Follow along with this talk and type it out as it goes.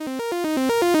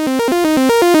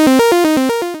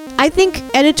think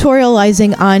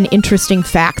editorializing on interesting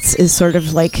facts is sort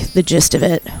of like the gist of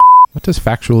it. What does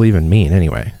factual even mean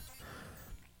anyway?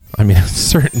 I mean, it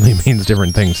certainly means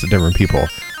different things to different people.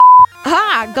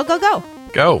 Ah, go, go, go.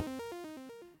 Go.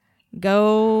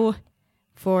 Go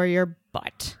for your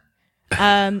butt.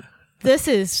 This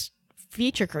is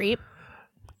Feature Creep.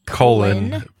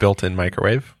 Colon built-in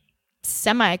microwave.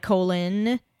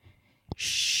 Semicolon.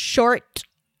 Short.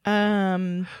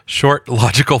 Short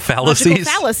logical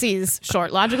fallacies.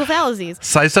 Short logical fallacies.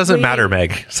 Size doesn't matter,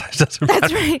 Meg. Size doesn't matter.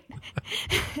 That's right.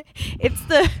 It's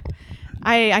the...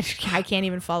 I can't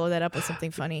even follow that up with something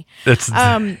funny.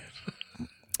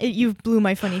 You blew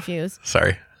my funny fuse.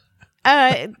 Sorry.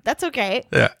 That's okay.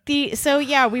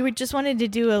 Yeah. We just wanted to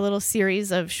do a little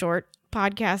series of short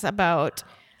podcasts about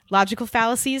logical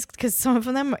fallacies, because some of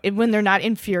them, when they're not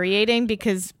infuriating,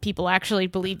 because people actually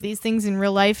believe these things in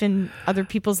real life and other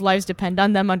people's lives depend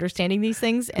on them understanding these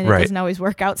things, and it doesn't always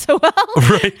work out so well.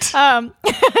 Right.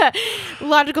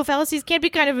 Logical fallacies can be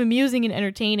kind of amusing and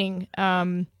entertaining,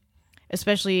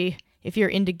 especially if you're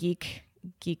into geek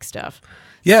stuff.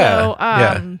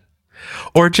 Yeah. So,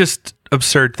 or just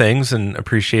absurd things and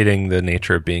appreciating the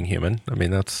nature of being human. I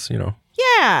mean, that's,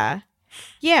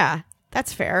 Yeah,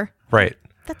 that's fair. Right.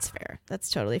 That's fair. That's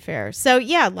totally fair. So,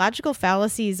 logical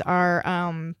fallacies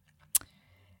are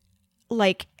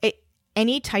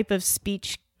any type of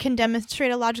speech can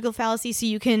demonstrate a logical fallacy. So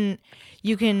you can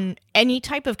any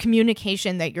type of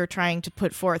communication that you're trying to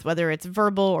put forth, whether it's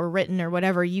verbal or written or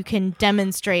whatever, you can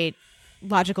demonstrate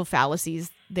logical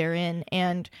fallacies therein.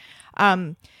 And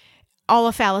all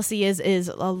a fallacy is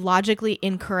a logically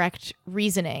incorrect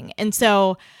reasoning. And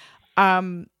so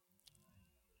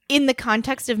in the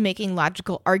context of making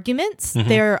logical arguments,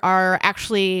 there are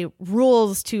actually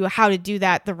rules to how to do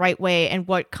that the right way and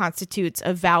what constitutes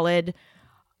a valid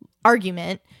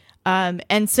argument.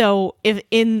 And so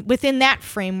within that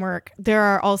framework, there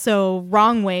are also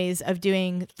wrong ways of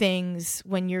doing things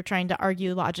when you're trying to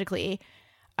argue logically.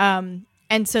 And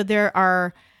so there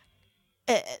are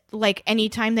any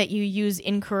time that you use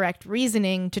incorrect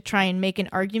reasoning to try and make an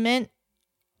argument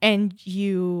and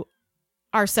you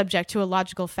are subject to a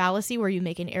logical fallacy where you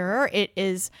make an error, it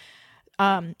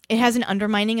has an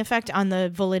undermining effect on the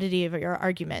validity of your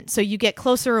argument. So you get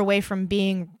closer away from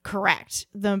being correct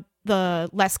the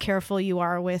less careful you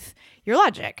are with your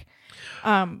logic.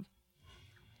 I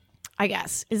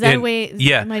guess. Is that a way?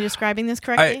 Yeah. Am I describing this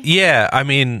correctly? I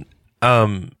mean,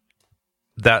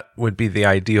 that would be the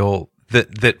ideal,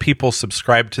 that people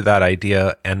subscribe to that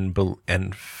idea and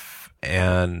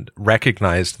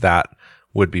recognize that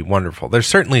would be wonderful. There's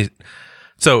certainly,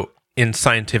 so in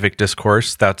scientific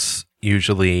discourse, that's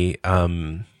usually a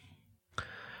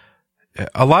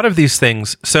lot of these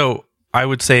things. So I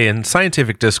would say in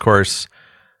scientific discourse,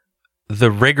 the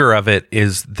rigor of it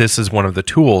is, this is one of the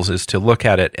tools, is to look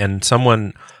at it, and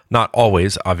someone, not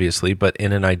always, obviously, but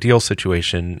in an ideal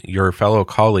situation, your fellow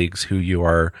colleagues who you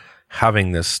are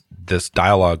having this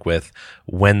dialogue with,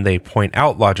 when they point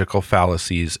out logical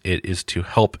fallacies, it is to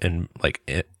help and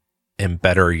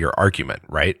better your argument,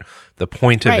 right? The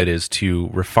point of it is to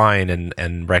refine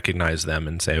and recognize them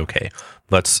and say, okay,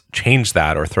 let's change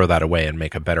that or throw that away and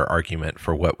make a better argument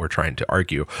for what we're trying to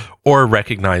argue. Or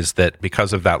recognize that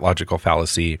because of that logical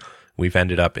fallacy, we've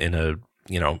ended up in a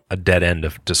dead end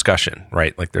of discussion,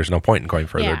 right? Like there's no point in going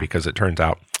further because it turns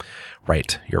out,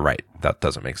 right, you're right, that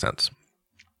doesn't make sense.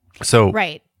 So,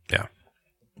 right. Yeah.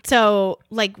 So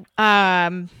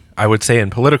I would say in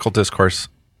political discourse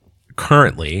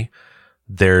currently,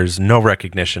 there's no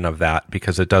recognition of that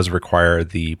because it does require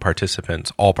the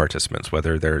participants, all participants,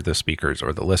 whether they're the speakers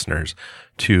or the listeners,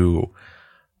 to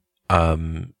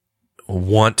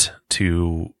want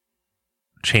to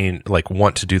change,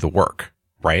 want to do the work,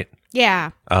 right?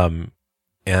 Yeah.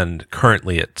 And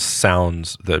currently it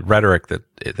sounds, the rhetoric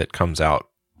that comes out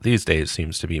these days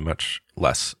seems to be much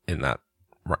less in that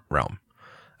realm.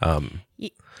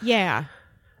 Yeah.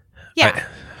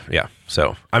 Yeah.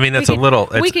 So, I mean, that's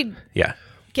we could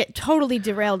get totally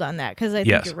derailed on that because I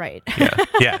think you're right.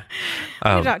 Yeah.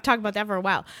 We could talk about that for a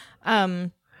while.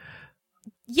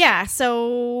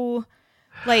 So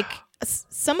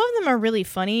some of them are really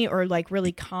funny or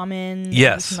really common.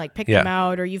 Yes. You can pick them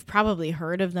out, or you've probably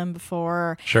heard of them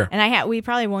before. Sure. And we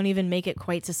probably won't even make it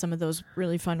quite to some of those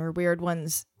really fun or weird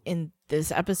ones in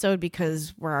this episode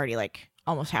because we're already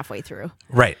almost halfway through.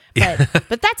 Right.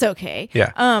 But that's okay.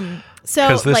 Yeah. So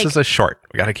because this is a short.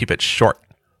 We got to keep it short.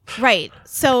 Right.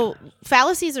 So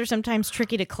fallacies are sometimes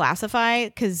tricky to classify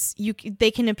because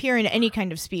they can appear in any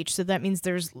kind of speech. So that means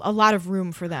there's a lot of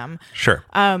room for them. Sure.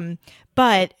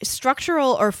 But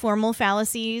structural or formal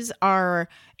fallacies are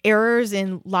errors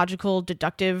in logical,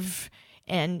 deductive,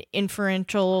 and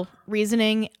inferential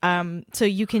reasoning. So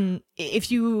you can,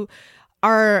 if you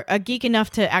are a geek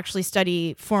enough to actually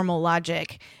study formal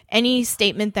logic, any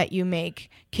statement that you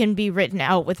make can be written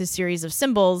out with a series of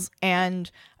symbols. And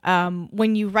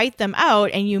when you write them out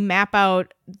and you map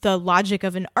out the logic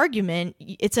of an argument,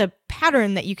 it's a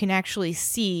pattern that you can actually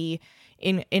see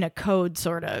in a code,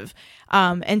 sort of.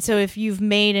 And so if you've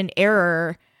made an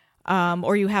error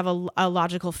or you have a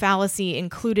logical fallacy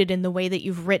included in the way that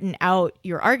you've written out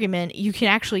your argument, you can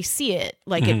actually see it.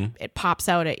 Like it pops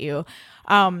out at you.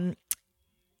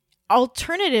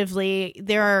 Alternatively,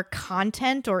 there are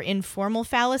content or informal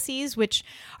fallacies, which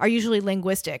are usually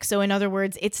linguistic. So in other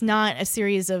words, it's not a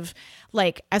series of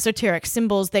like esoteric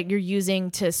symbols that you're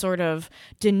using to sort of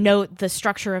denote the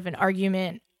structure of an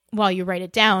argument while you write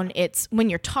it down. It's when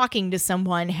you're talking to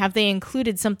someone, have they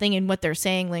included something in what they're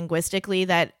saying linguistically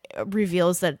that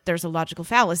reveals that there's a logical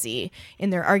fallacy in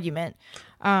their argument.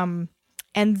 And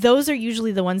those are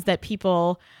usually the ones that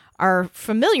people are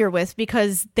familiar with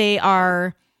because they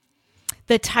are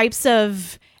the types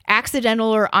of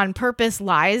accidental or on purpose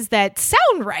lies that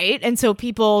sound right. And so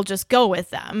people just go with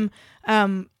them.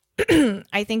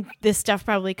 I think this stuff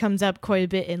probably comes up quite a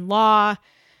bit in law.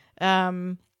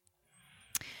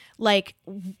 Like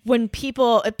when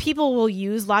people will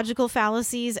use logical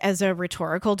fallacies as a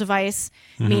rhetorical device,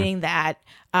 meaning that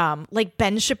like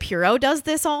Ben Shapiro does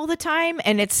this all the time,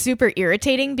 and it's super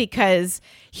irritating because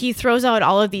he throws out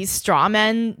all of these straw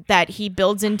men that he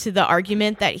builds into the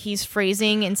argument that he's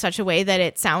phrasing in such a way that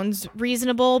it sounds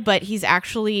reasonable, but he's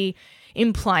actually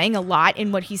implying a lot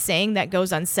in what he's saying that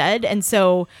goes unsaid. And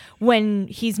so when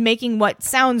he's making what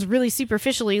sounds really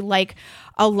superficially like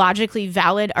a logically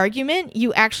valid argument,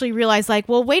 you actually realize like,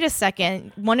 well, wait a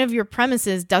second, one of your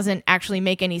premises doesn't actually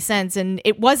make any sense. And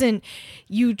it wasn't,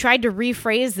 you tried to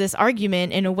rephrase this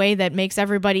argument in a way that makes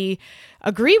everybody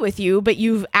agree with you, but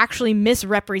you've actually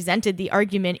misrepresented the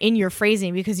argument in your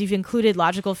phrasing because you've included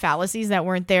logical fallacies that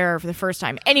weren't there for the first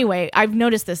time. Anyway, I've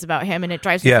noticed this about him and it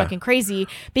drives me fucking crazy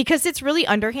because it's really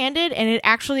underhanded, and it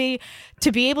actually,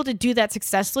 to be able to do that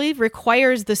successfully,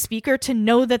 requires the speaker to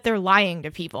know that they're lying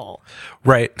to people.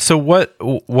 Right. So what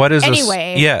is what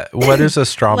is a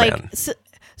straw man?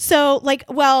 So, like,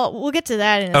 well, we'll get to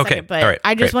that in a second, but right,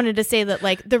 I just wanted to say that,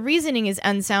 like, the reasoning is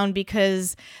unsound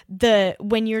because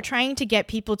when you're trying to get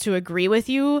people to agree with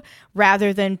you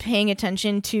rather than paying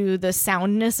attention to the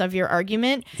soundness of your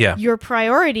argument, your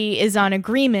priority is on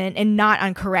agreement and not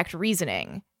on correct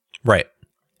reasoning. Right.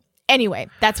 Anyway,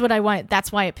 that's what I want.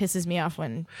 That's why it pisses me off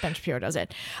when Ben Shapiro does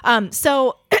it.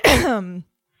 So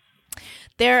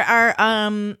there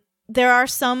are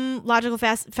some logical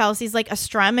fallacies, like a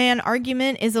straw man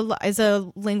argument is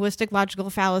a linguistic logical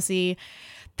fallacy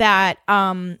that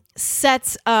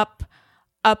sets up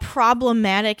a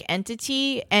problematic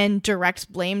entity and directs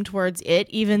blame towards it,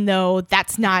 even though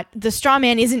that's not, the straw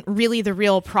man isn't really the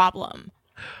real problem.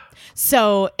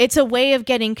 So it's a way of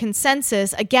getting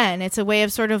consensus. Again, it's a way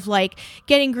of sort of like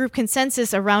getting group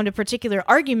consensus around a particular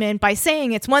argument by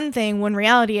saying it's one thing when in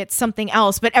reality it's something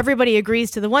else, but everybody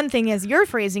agrees to the one thing as you're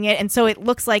phrasing it. And so it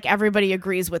looks like everybody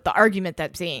agrees with the argument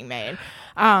that's being made.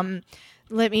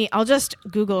 I'll just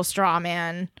Google straw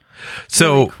man.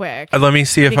 So really quick, let me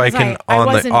see if I can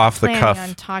off the cuff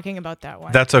on talking about that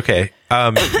one. That's okay.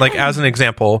 Like as an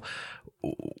example,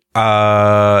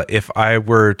 if I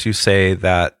were to say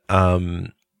that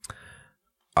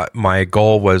my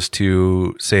goal was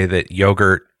to say that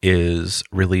yogurt is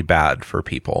really bad for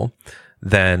people,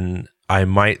 then I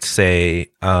might say,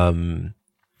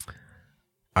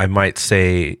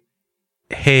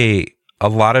 hey, a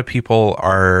lot of people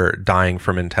are dying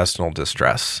from intestinal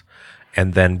distress,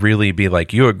 and then really be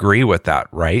like, you agree with that,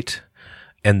 right?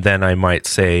 And then I might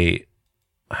say,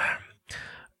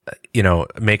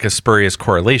 make a spurious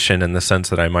correlation in the sense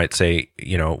that I might say,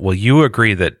 well, you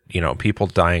agree that, people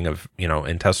dying of,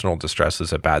 intestinal distress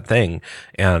is a bad thing.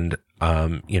 And,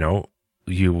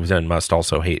 you then must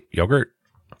also hate yogurt.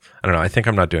 I don't know. I think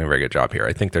I'm not doing a very good job here.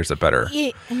 I think there's a better.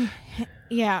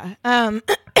 Yeah.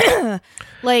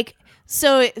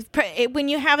 When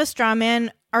you have a straw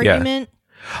man argument,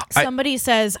 somebody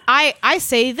says, I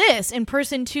say this, and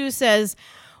person two says,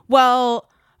 well,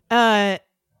 I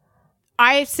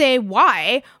say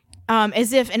Y,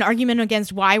 as if an argument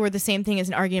against Y were the same thing as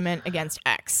an argument against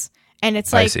X. And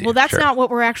it's like, well, that's not what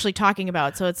we're actually talking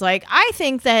about. So it's like, I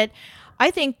think that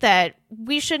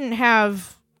we shouldn't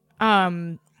have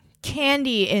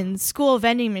candy in school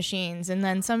vending machines, and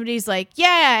then somebody's like,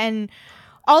 yeah, and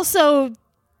also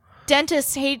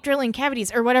dentists hate drilling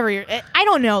cavities or whatever. I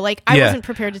don't know. Like, I wasn't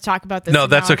prepared to talk about this. No,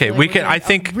 that's okay. Like we can. I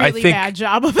think. Bad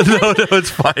job of it. No, it's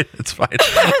fine. It's fine.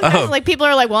 Like, people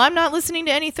are like, well, I'm not listening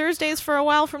to any Thursdays for a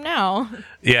while from now.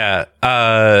 Yeah.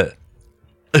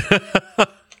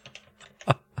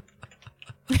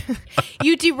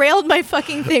 You derailed my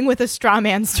fucking thing with a straw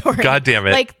man story. God damn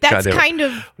it! Like, that's kind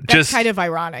of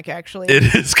ironic, actually.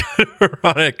 It is kind of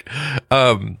ironic.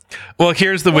 Well,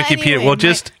 here's the Wikipedia.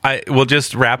 Anyway,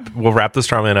 we'll wrap the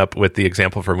straw man up with the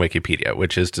example from Wikipedia,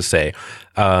 which is to say,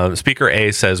 Speaker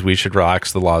A says we should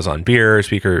relax the laws on beer.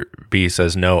 Speaker B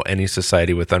says no. Any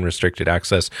society with unrestricted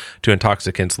access to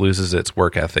intoxicants loses its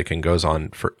work ethic and goes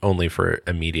on only for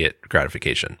immediate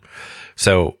gratification.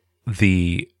 So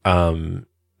the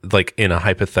like in a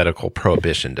hypothetical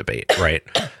prohibition debate, right?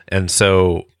 And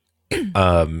so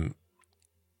the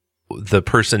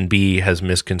person B has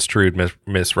misconstrued,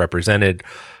 misrepresented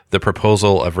the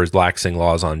proposal of relaxing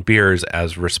laws on beers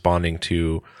as responding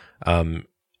to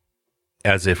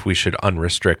as if we should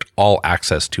unrestrict all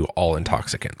access to all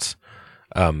intoxicants.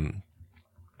 And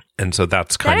so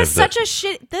that's kind of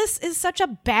this is such a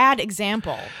bad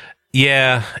example.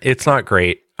 Yeah, it's not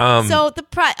great. So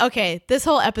this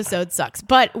whole episode sucks,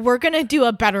 but we're going to do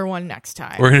a better one next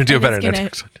time. We're going to do a better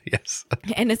next one. Yes.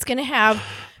 And it's going to have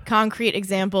concrete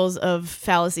examples of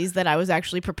fallacies that I was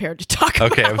actually prepared to talk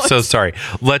about. Okay, I'm so sorry.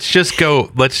 Let's just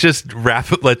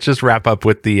wrap up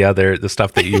with the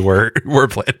stuff that you were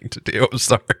planning to do. I'm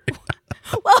sorry.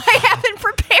 Well, I haven't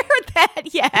prepared that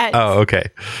yet. Oh,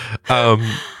 okay.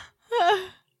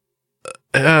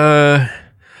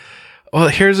 Well,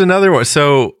 here's another one.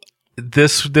 So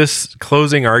this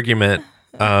closing argument,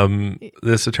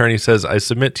 this attorney says, I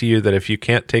submit to you that if you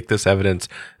can't take this evidence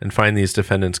and find these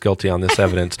defendants guilty on this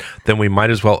evidence, then we might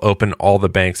as well open all the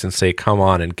banks and say, come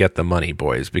on and get the money,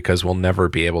 boys, because we'll never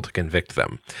be able to convict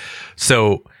them.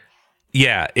 So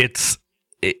yeah, I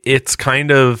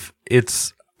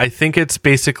think it's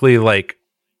basically like,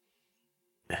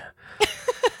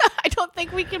 I don't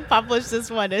think we can publish this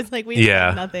one. It's like we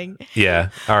said nothing. Yeah.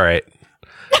 All right.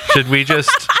 Should we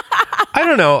just... I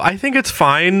don't know. I think it's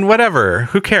fine. Whatever.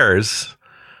 Who cares?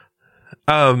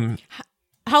 How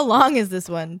long is this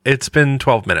one? It's been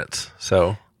 12 minutes,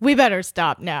 so... We better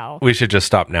stop now. We should just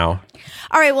stop now.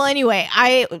 All right. Well, anyway,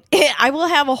 I will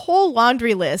have a whole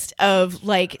laundry list of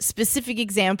like specific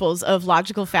examples of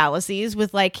logical fallacies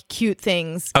with like cute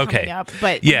things coming up.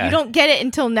 But you don't get it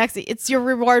until next. It's your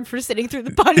reward for sitting through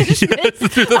the punishment.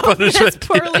 This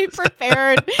poorly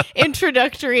prepared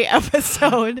introductory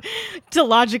episode to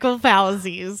logical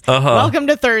fallacies. Welcome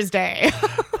to Thursday.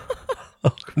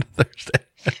 Welcome to Thursday.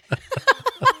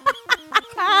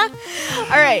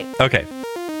 All right. Okay.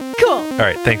 Cool. All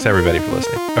right. Thanks, everybody, for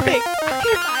listening. Okay.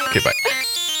 Bye. Okay, bye.